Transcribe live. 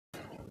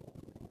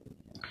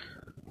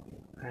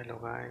Hello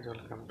guys,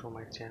 welcome to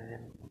my channel.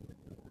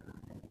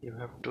 You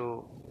have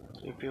to,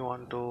 if you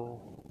want to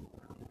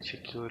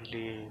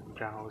securely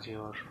browse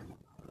your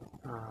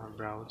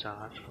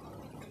browser,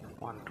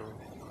 want to,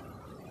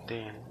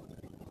 then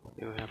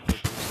you have to do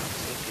some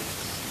settings.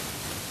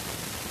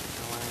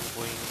 Now I am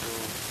going to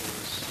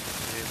use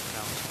web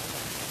browser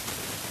and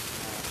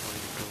I am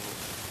going to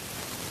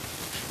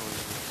show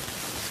you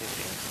some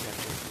settings that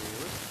you can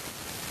use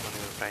on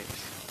your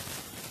privacy.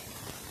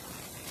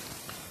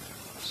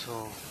 So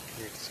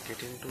let's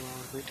get into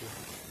our video.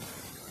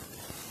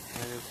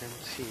 As you can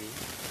see,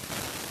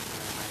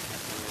 I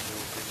have already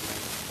opened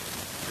my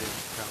web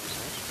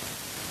browser.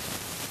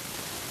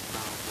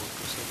 Now go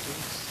to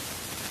settings,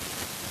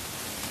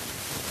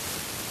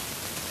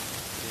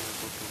 then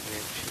go to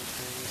web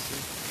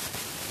privacy.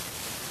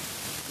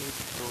 If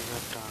those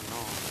are turned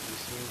on,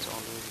 this means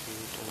always give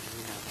it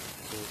original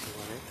page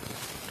URL.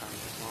 Turn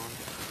this on.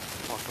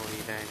 Auto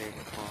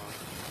redirect for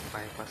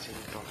bypassing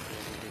top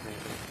level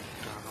redirect.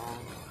 Turn on.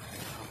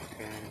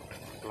 Append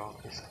block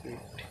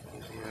script.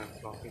 User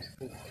block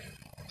script.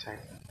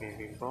 Site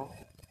maybe block.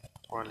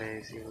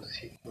 Always use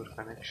secure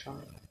connection.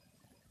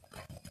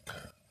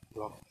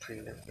 Block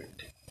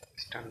fingerprinting.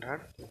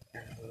 Standard. You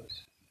can use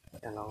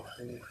allow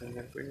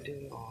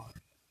fingerprinting or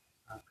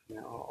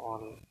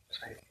all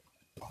site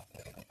block.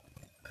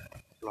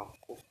 Block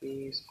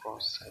cookies,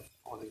 cross site,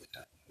 all is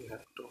done.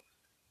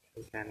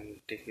 You can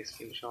take a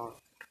screenshot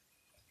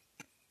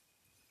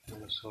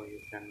so you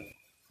can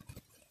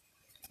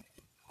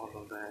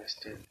follow the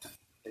step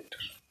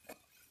later.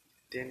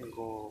 Then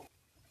go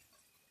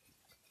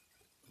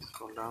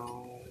scroll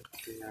down,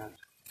 clear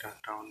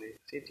data on the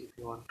exit. If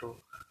you want to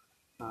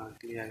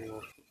clear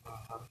your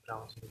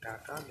browsing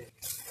data, then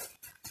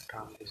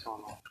turn this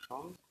on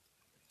option.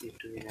 It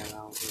will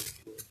allow you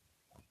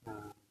to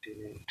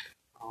delete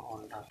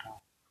all data.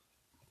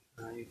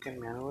 You can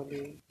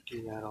manually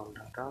clear all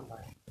data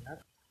by here.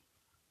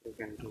 You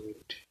can do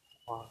it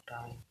for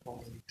time for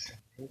weeks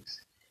and weeks.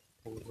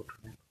 Then go to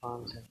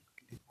advanced and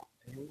click on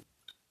them.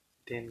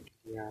 Then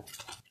clear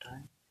all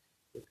time.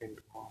 You can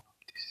do all of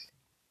this.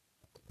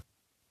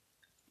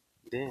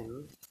 Then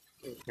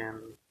you can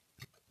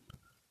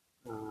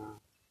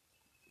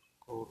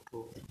go to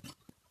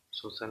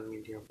social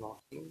media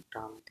blocking.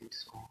 Turn this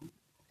on.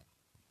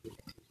 It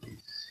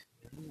is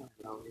here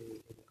allowing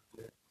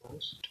web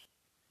post.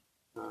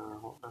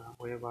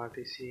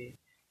 WebRTC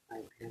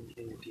IPM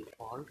in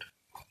default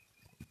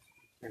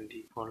and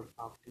default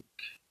public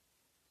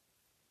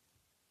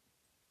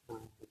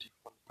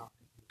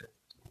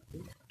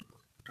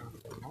turn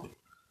them on.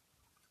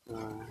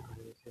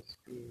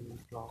 SSP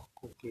block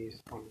cookies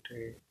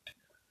contact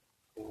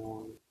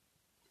on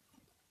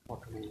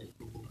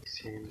automatically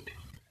send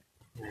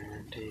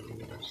and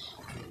use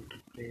to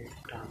play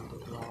turn the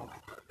block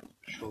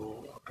show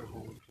auto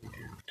home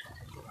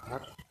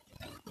bar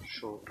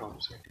show top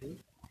setting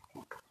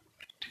auto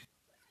complete.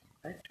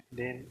 Right,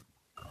 then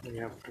we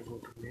have to go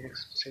to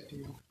next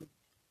setting.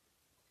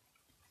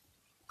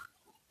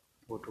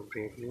 Go to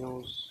break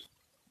news.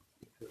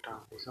 If you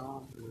turn this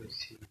on, you will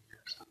see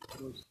some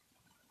news.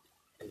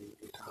 Then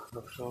the third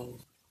option,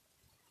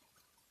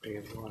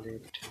 Brave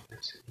wallet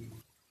messaging.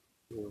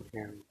 You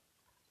can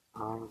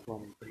earn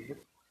from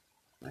Brave,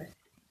 right?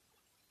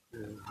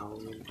 How will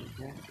do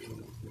that?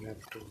 You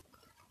have to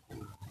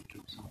do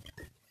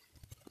something.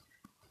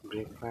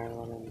 Brave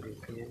firewall and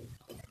VPN.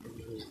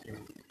 Use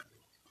them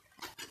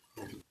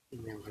and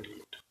enable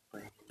it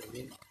by the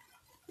way.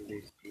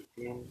 This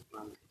VPN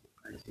monthly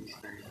price is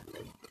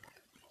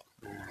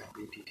 900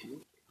 BTT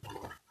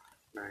or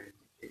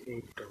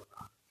 $98.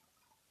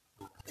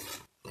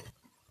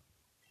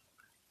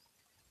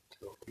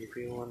 So if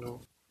you want to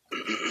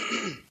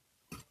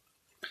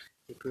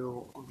if you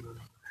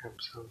have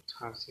some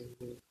searching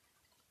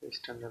in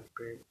standard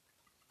page,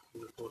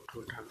 you go to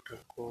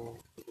DuckDuckGo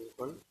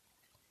Google.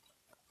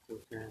 You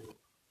can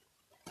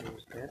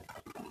use that.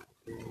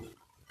 Then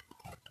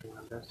to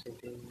other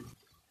settings,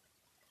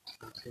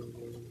 searching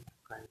in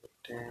private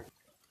tab,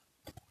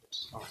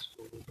 search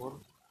Google,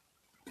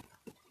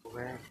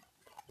 web,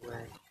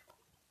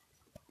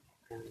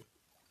 and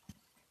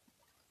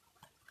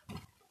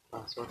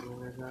password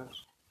manager,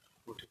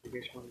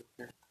 notification. You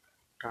can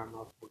turn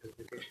off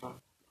notification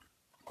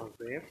for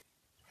web.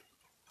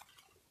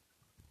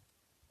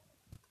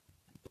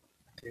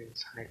 Then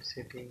site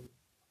setting,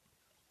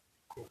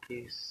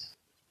 cookies,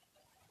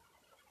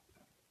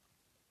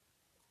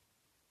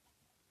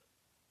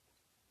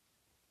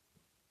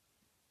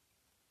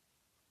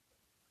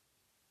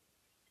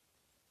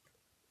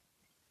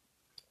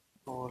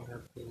 all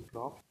have been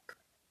blocked.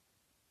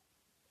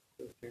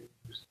 You can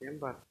use them,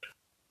 but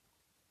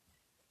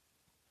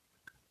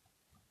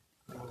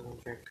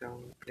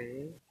background play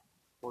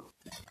would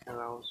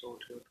allows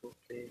audio to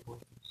play when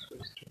you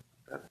switch to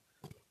another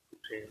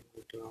play.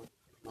 We do not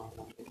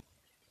normally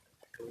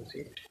close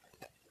it.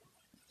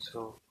 So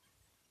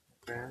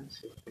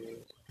brands, you can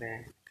use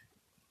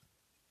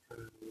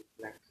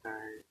black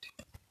side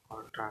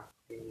or dark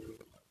theme,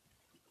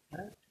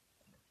 right?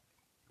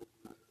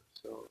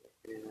 So you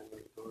can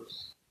enable those.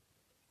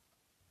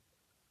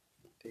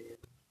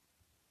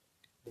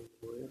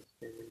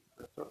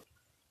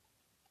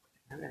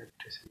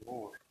 listen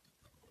more.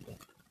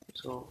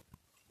 So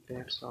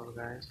that's all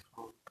guys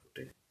from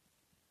today.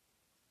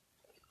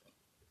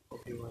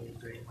 Hope you are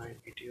enjoying my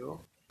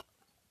video.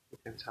 You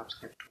can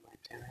subscribe to my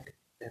channel,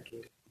 that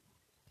will